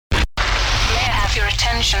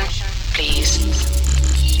Attention, please.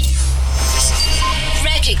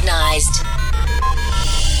 Recognized.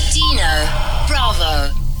 Dino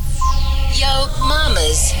Bravo. Yo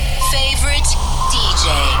Mama's favorite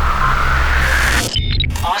DJ.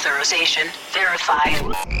 Authorization verified.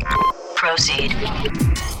 Proceed.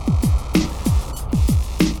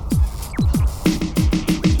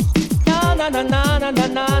 Na na na na na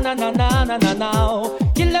na na na na na na na.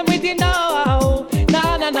 Kill them with the now.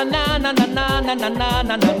 Na na na na na na na na na na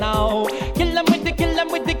na na na. Kill them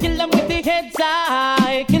with the heads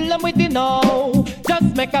high. Kill them with the no.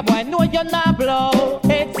 Just make a boy know you're not blow.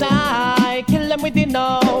 Heads high. Kill them with the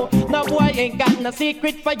no. No boy ain't got no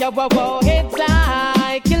secret for your wow. Heads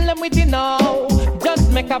high. Kill them with the no.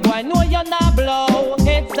 Just make a boy know you're not blow.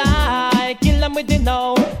 Heads high. Kill them with the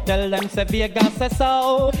no. Tell them say Vegas say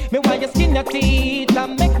so. Me want you skin your teeth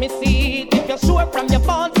and make me see it. If you're sure from your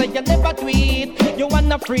phone, say you never tweet. You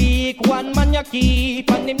wanna freak, one man you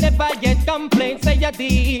keep, and him never yet complain, say you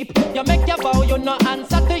deep. You make your bow, you no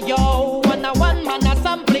answer to yo. One man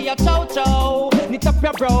assembly a chow chow. Knit up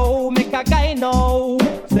your bro, make a guy know.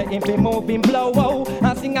 Say if he moving blow,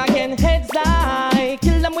 and sing again heads high.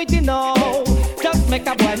 Kill them with the no. Just make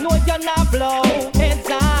a boy know you're not blow. Heads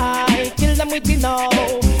high, kill them with the no.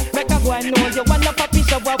 Make a boy know you wanna puppy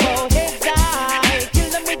show, heads high, kill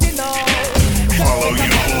them with the no. Follow your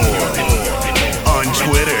boy on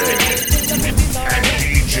Twitter at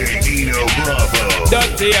DJ Dino Bravo.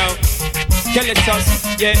 Dirty yo, skeletons,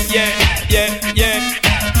 yeah.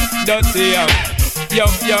 Dirty yo.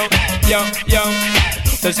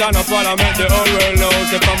 So shine up while I make the whole world know.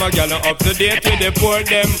 If I'm a gal up to date with the poor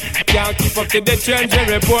them, can't keep up to the trends we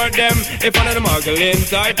report them. If I'm the muggle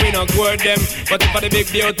inside, we not court them. But if I'm the big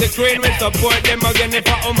beauty queen, we support them. Again, if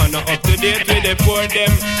I'm not up to date with the poor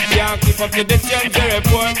them, can't keep up to the trends we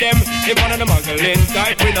report them. If I'm the muggle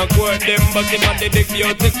inside, we not court them. But if I'm the big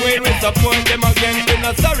beauty queen, we support them. Again, we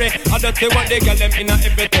not sorry. I don't see what they got them in a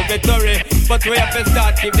every territory. But we have to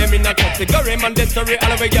start keep them in a category. Mandatory,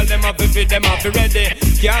 all of we get them up if them up ready.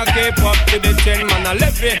 Can't keep up to the trend, man, I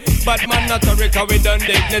left it. But man, not sorry, cause we done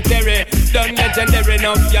dignitary. Done legendary,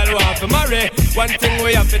 now y'all want to marry. One thing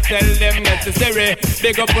we have to tell them necessary.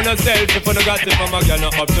 Big up on yourself if you got it from a girl,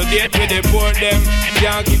 not up to date with the poor them.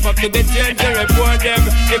 Can't keep up to the trend, to report them.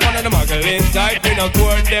 If one of the muggle inside, we not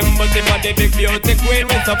court them. But if I'm the big beauty queen,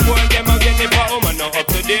 we support them. Again, if a woman not up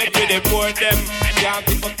to date with the poor them. Can't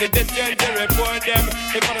keep up to the trend, to report them.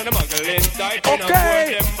 If one of the muggle inside, we not court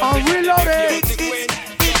them. I'm reloaded.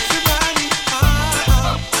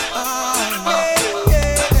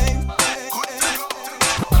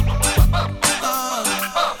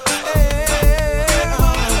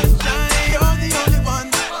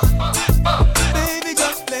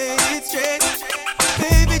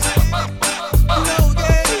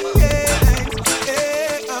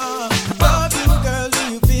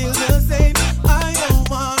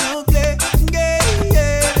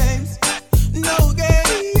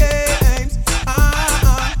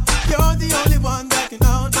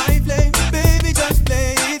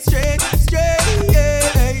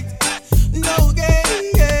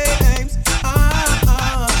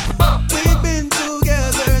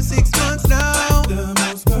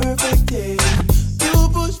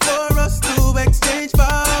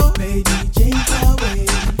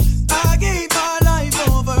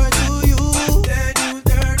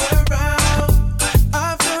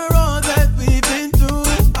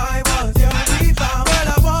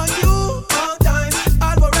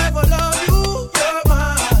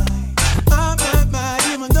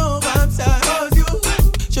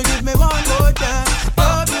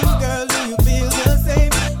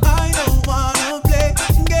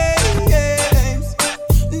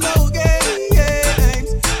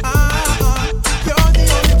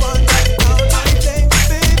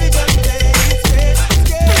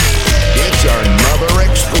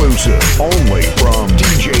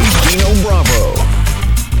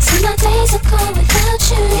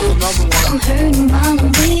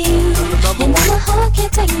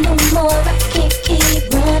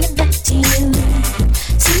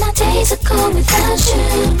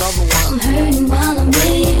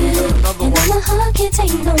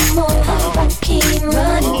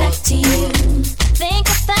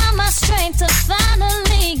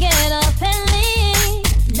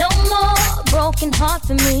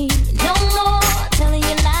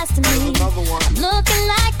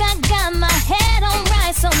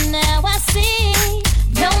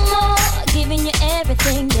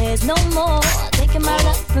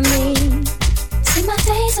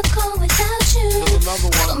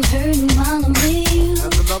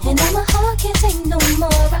 And now my heart can't take no more.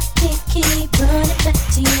 I can't keep running back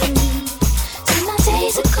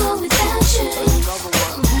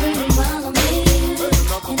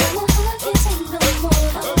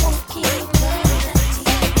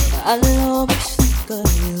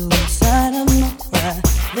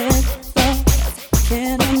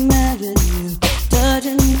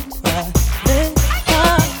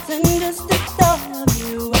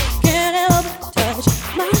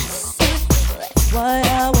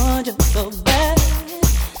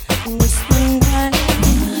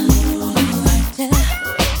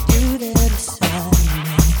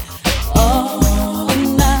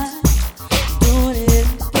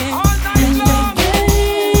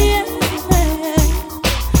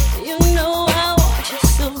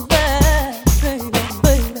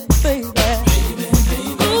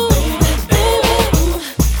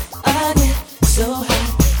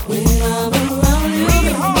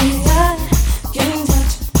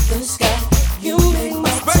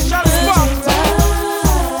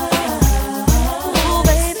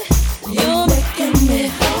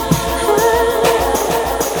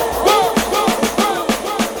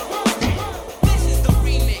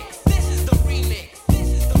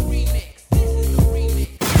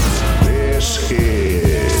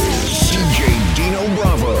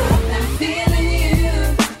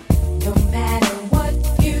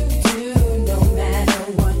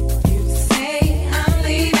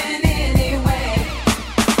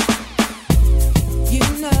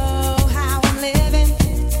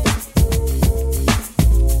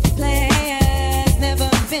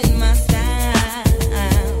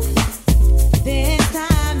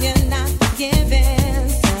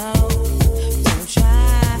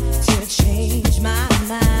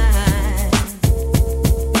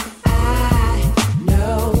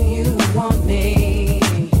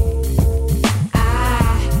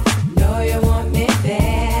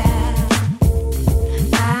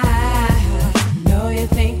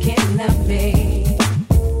love me.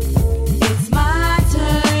 It's my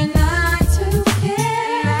turn not to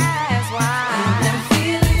care. That's why I'm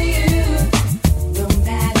feeling you. No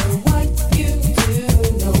matter what you do,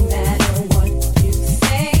 no matter what you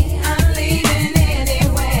say, I'm leaving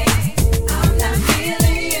anyway. I'm not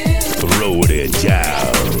feeling you. Throw it down.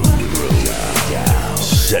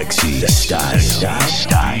 Sexy style.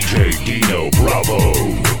 DJ Dino Bravo.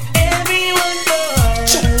 Everyone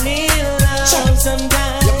falls in love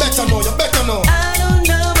sometimes. You better know. I don't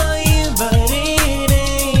know about you, but it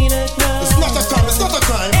ain't a crime. It's not a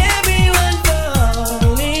crime. Everyone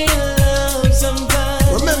falls in love sometimes.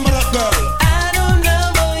 Remember that girl. I don't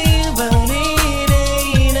know about you, but it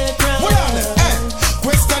ain't a crime. What on it? Hey,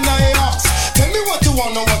 question I ask. Tell me what you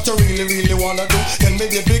wanna, what you really wanna do. Tell me,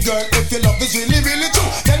 baby girl, if your love is really true.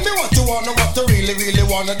 Tell me what you wanna, what you really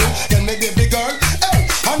wanna do. Tell me, baby girl, hey,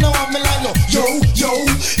 I know I'm like no. Yo,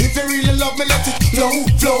 if you really love me, let it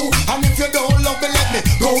flow. And if you don't love me, let me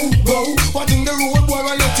go. What in the road, boy,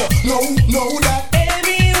 I let you know that.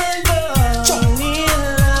 Everyone falls in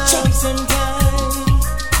love sometimes.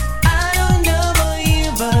 I don't know about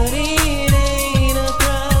you, but it ain't a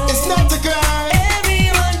crime. It's not a crime.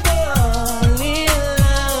 Everyone falls in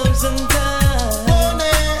love sometimes.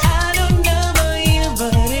 Money. I don't know about you,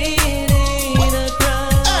 but it ain't a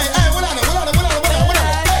crime. Hey, what on it?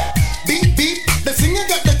 Hey, beep, the singer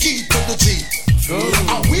got the key to the Jeep.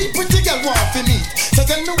 And we pretty girl want to meet. So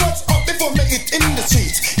tell me what's up before me hit in the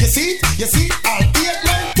streets. You see, all 8,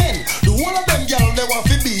 9, 10. The whole of them girl they want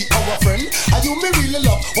to be our friend. And you me really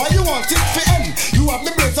love, why you want it for end? You have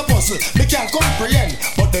me brains a puzzle, me can't comprehend.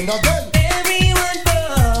 But then again, Everyone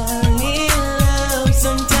falls in love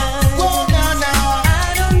sometimes. oh nah.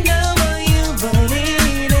 I don't know about you, but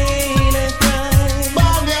it ain't a crime.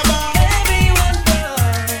 Bam, yeah, bam. Everyone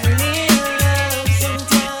falls in love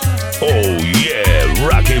sometimes. Oh yeah,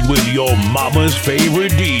 rocking with your mama's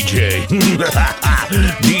favorite DJ,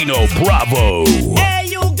 Dino Bravo. Hey,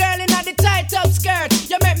 you girl in the tight up skirt,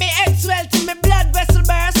 you make me head swell till me blood vessel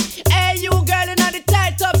burst. Hey, you girl in the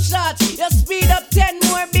tight up shorts, you speed up 10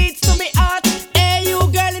 more beats to me heart. Hey, you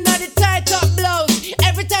girl in the tight up blouse,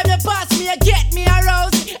 every time you pass me, you get me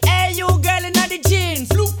aroused. Hey, you girl in the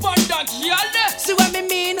jeans, look on that, y'all. See what me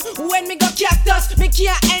mean when me go cactus, me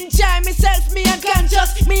can't enjoy myself, me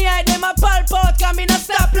unconscious. Me hide them a pulp out, cause me no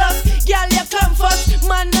stop loss. Girl, you come first,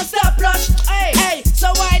 man, no stop rush. Hey,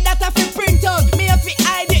 so why that I fi print out? Me have fi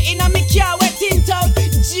hide it in a me car wet tint out.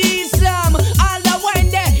 G-slam, all the wine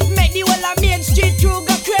there, make the whole of Main Street crew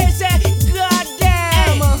go crazy. God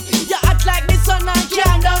damn, you act like the sun and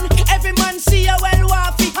can down. Every man see you well,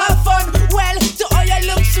 want fi have fun. Well, to all you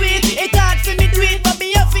look sweet, it hard for me do it, but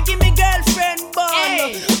me have fi give me girlfriend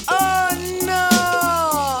bun. Oh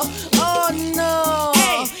no.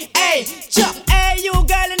 Hey, chop, hey, you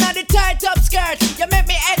girl in the tight up skirt, you make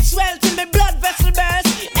me head swell till me blood vessel burst.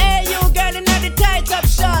 Hey, you girl in the tight up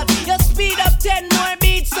short, you speed up 10 more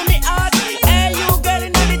beats to me heart. Hey, you girl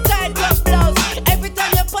in the tight up blouse, every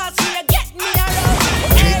time you pass me, you get me around.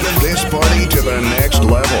 Taking this party to the next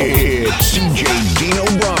level. It's DJ Dino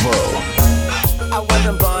Bravo. I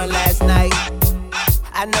wasn't born last night.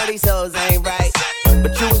 I know these hoes ain't right.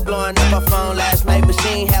 But you was blowing up her phone last night. But she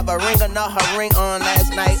ain't have a ring or not her ring on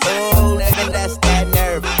last night. Ooh, nigga, that's that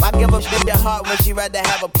nerve. Why give a shit the heart when she rather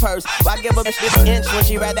have a purse? Why give a shit the inch when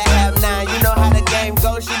she rather have 9? You know how the game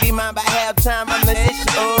goes. She be mine by halftime. I'm the ish.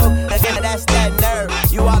 Ooh, nigga, that's that nerve.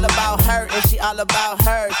 You all about her and she all about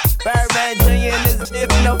hers. Birdman Jr. and this shit,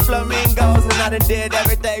 no flamingos. And I done did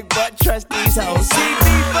everything but trust these hoes. See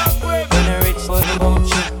me fuck with When a rich boy won't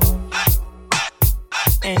you,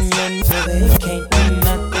 and you know they can't do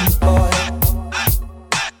nothing for you.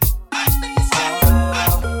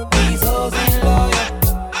 These hoes ain't loyal.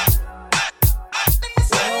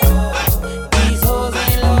 These hoes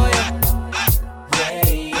ain't loyal.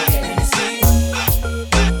 Yeah. See,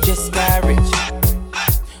 just got rich.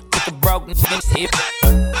 Took a broke nigga shit.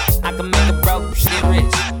 I can make a broke shit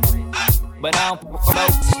rich, but I don't broke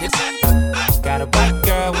shit. Got a white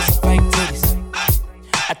girl with some fake titties.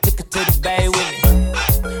 I took her to the bay with me.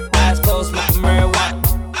 Eyes closed, smoking marijuana.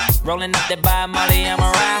 Rolling up that by Molly, I'm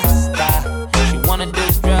a rasta. She wanna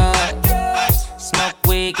do drugs, smoke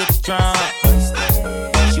weed, get drunk.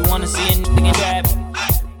 She wanna see a nigga get trap.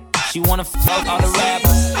 She wanna fuck all the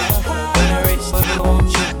rappers. When a rich boy want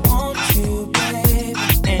you, baby.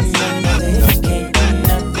 And you know they can't do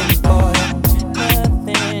nothing for you,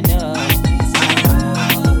 nothing else.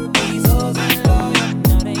 These hoes ain't loyal,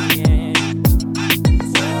 no they ain't.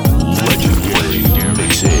 Legendary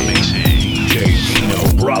mixing. DJ Dino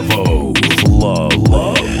Bravo.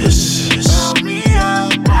 Flawless. Call me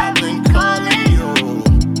up, I've been calling you.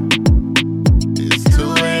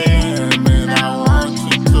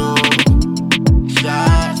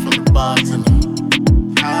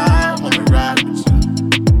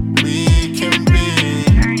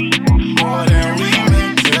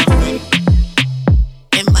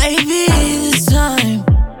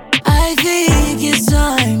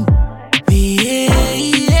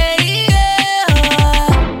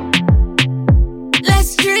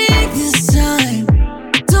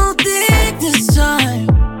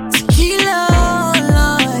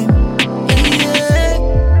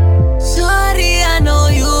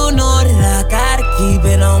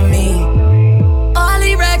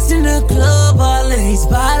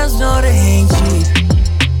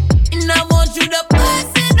 want you to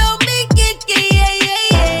bust it on me, yeah, yeah,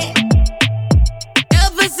 yeah. Yeah,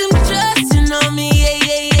 put some trust on me, yeah,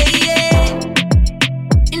 yeah, yeah, yeah.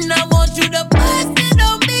 And I want you to bust it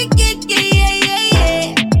on me, yeah, yeah,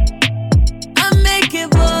 yeah. I make it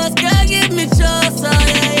bust, girl, give me trust, oh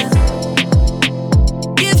yeah, yeah.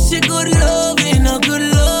 Give she good loving, a good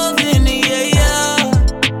loving, yeah, yeah.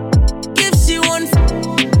 Give she one,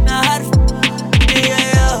 a hot, yeah,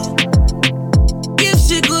 yeah. Give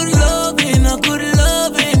she good loving, a good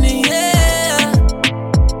loving, yeah.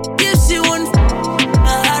 Give she one, a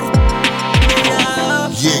hot, yeah.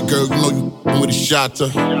 Yeah, girl, you know you with a shotter.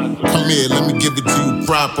 Come here, let me give it to you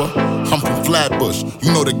proper. I'm from Flatbush,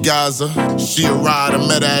 you know the Gaza. She a ride, I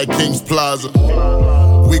met her at King's Plaza.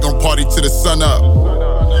 We gon' party till the sun up.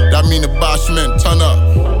 That mean the Boschman turn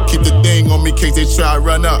up. Keep the thing on me in case they try to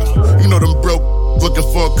run up. You know them broke looking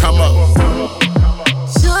for a come up.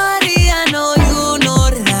 Shorty, I know you know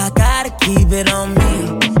that I gotta keep it on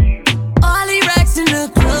me. All these racks in the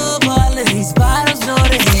club, all of these bottles know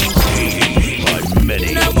the hate. By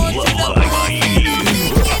many, loved by few.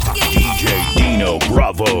 DJ Dino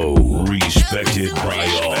Bravo, respected by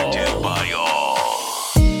all.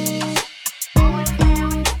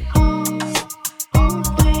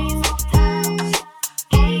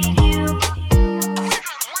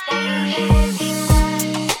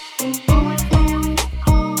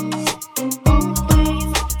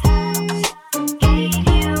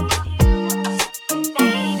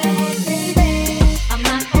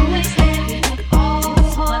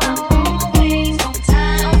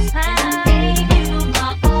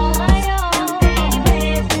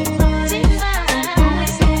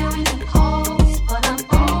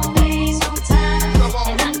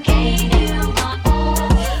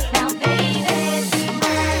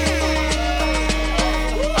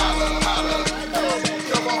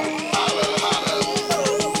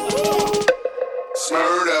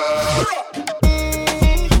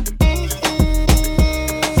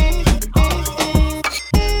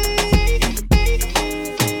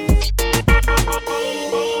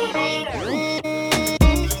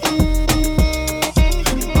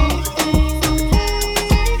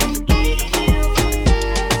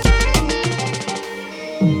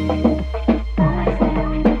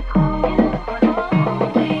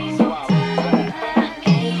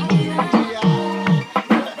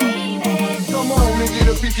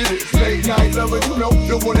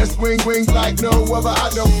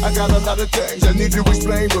 I got a lot of things I need to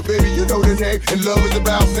explain, but baby, you know the name, and love is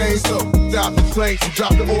about pain. So stop the plane,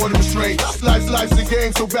 drop the order restraint. Life's a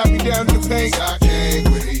game, so back me down to the pain. I can't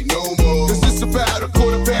wait no more. This is about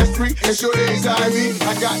 3:15, and sure days I mean,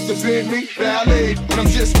 I got the Bentley Ballet, and I'm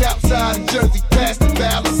just outside of Jersey, past the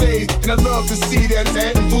Palisades, and I love to see that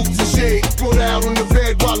hat and boots and shades. Throw down on the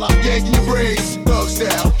bed while I'm yanking your braids. Thug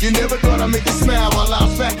style, you never thought I'd make you smile while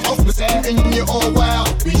I'm back off the side, and you're all wild.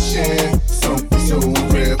 We share something so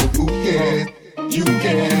rare, but who can? You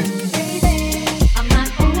can.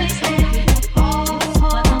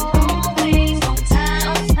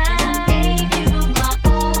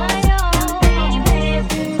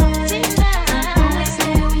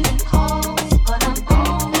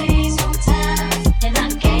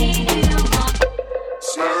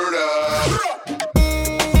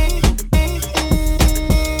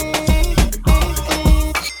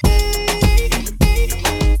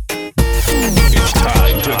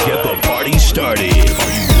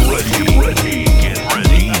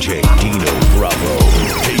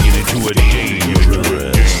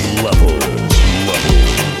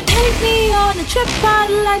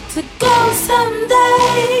 To go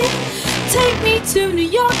someday. Take me to New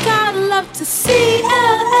York, I'd love to see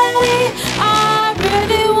LA. I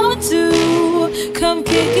really want to come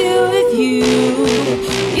kick it with you.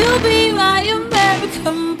 You'll be my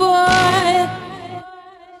American boy.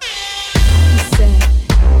 He said,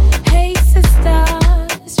 hey sister,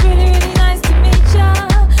 it's really, really nice to meet ya.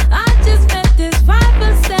 I just met this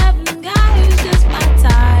 5'7" guy who's just my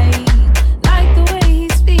type. Like the way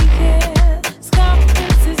he's speaking.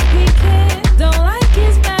 Don't like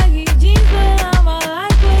his baggy jeans, but I'ma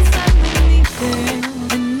like what's underneath him.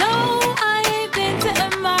 And no, I ain't been to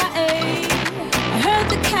MIA. I heard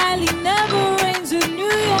the Cali never rains and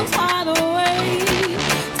New York's hard away.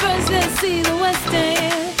 First let's see the West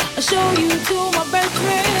End. I'll show you to my best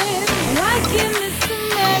friend. Liking this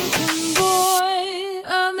American boy,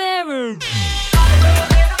 American.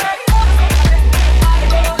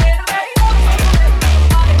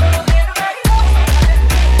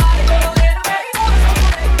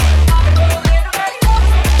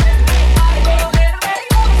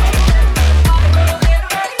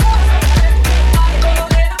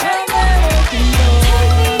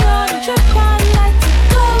 Take me on a trip.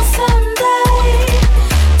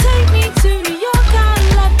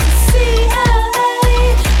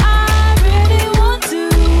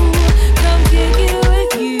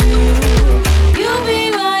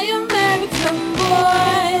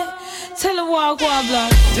 Wagwan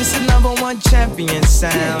blood. This is #1 champion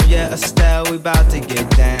sound. Yeah, Estelle, we about to get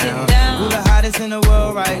down. Who the hottest in the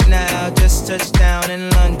world right now? Just touched down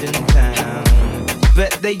in London town.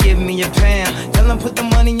 Bet they give me a pound. Tell them put the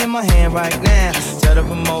money in my hand right now. Tell the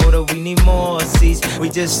promoter we need more seats. We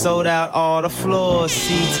just sold out all the floor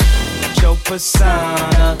seats. Your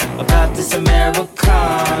persona about this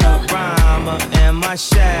Americana rhymer and my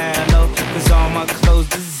shallow, cause all my clothes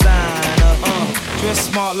designer. Dress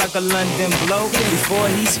smart like a London bloke. Before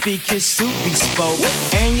he speak, his suit be spoke.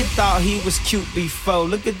 And you thought he was cute before.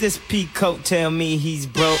 Look at this peacoat, tell me he's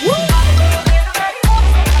broke.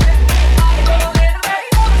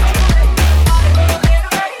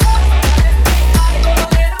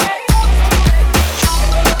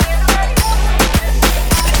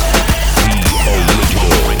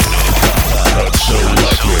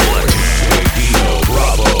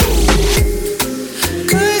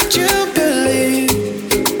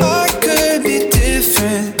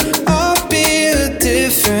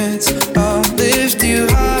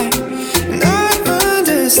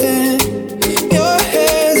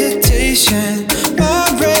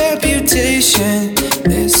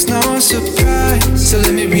 So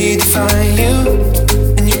let me redefine you,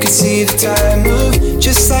 and you can see the time move,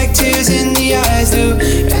 just like tears in the eyes do.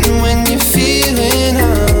 And when you're feeling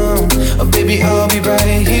oh baby, I'll be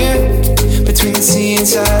right here, between the sea and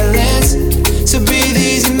silence. So breathe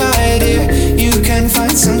easy, my dear, you can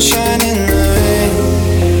find sunshine in the rain.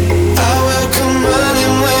 I will come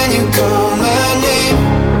running when you call my name.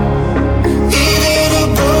 Even a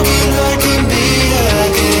broken heart can beat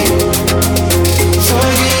again.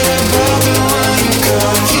 Forget about the one you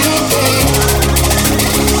called you pain.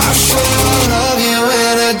 I swear I'll love you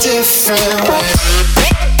in a different way.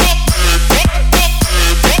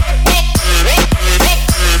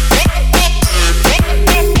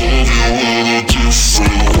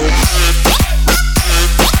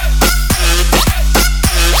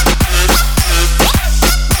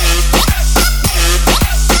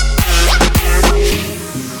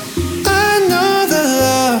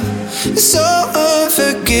 So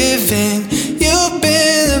unforgiving, you've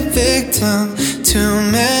been a victim.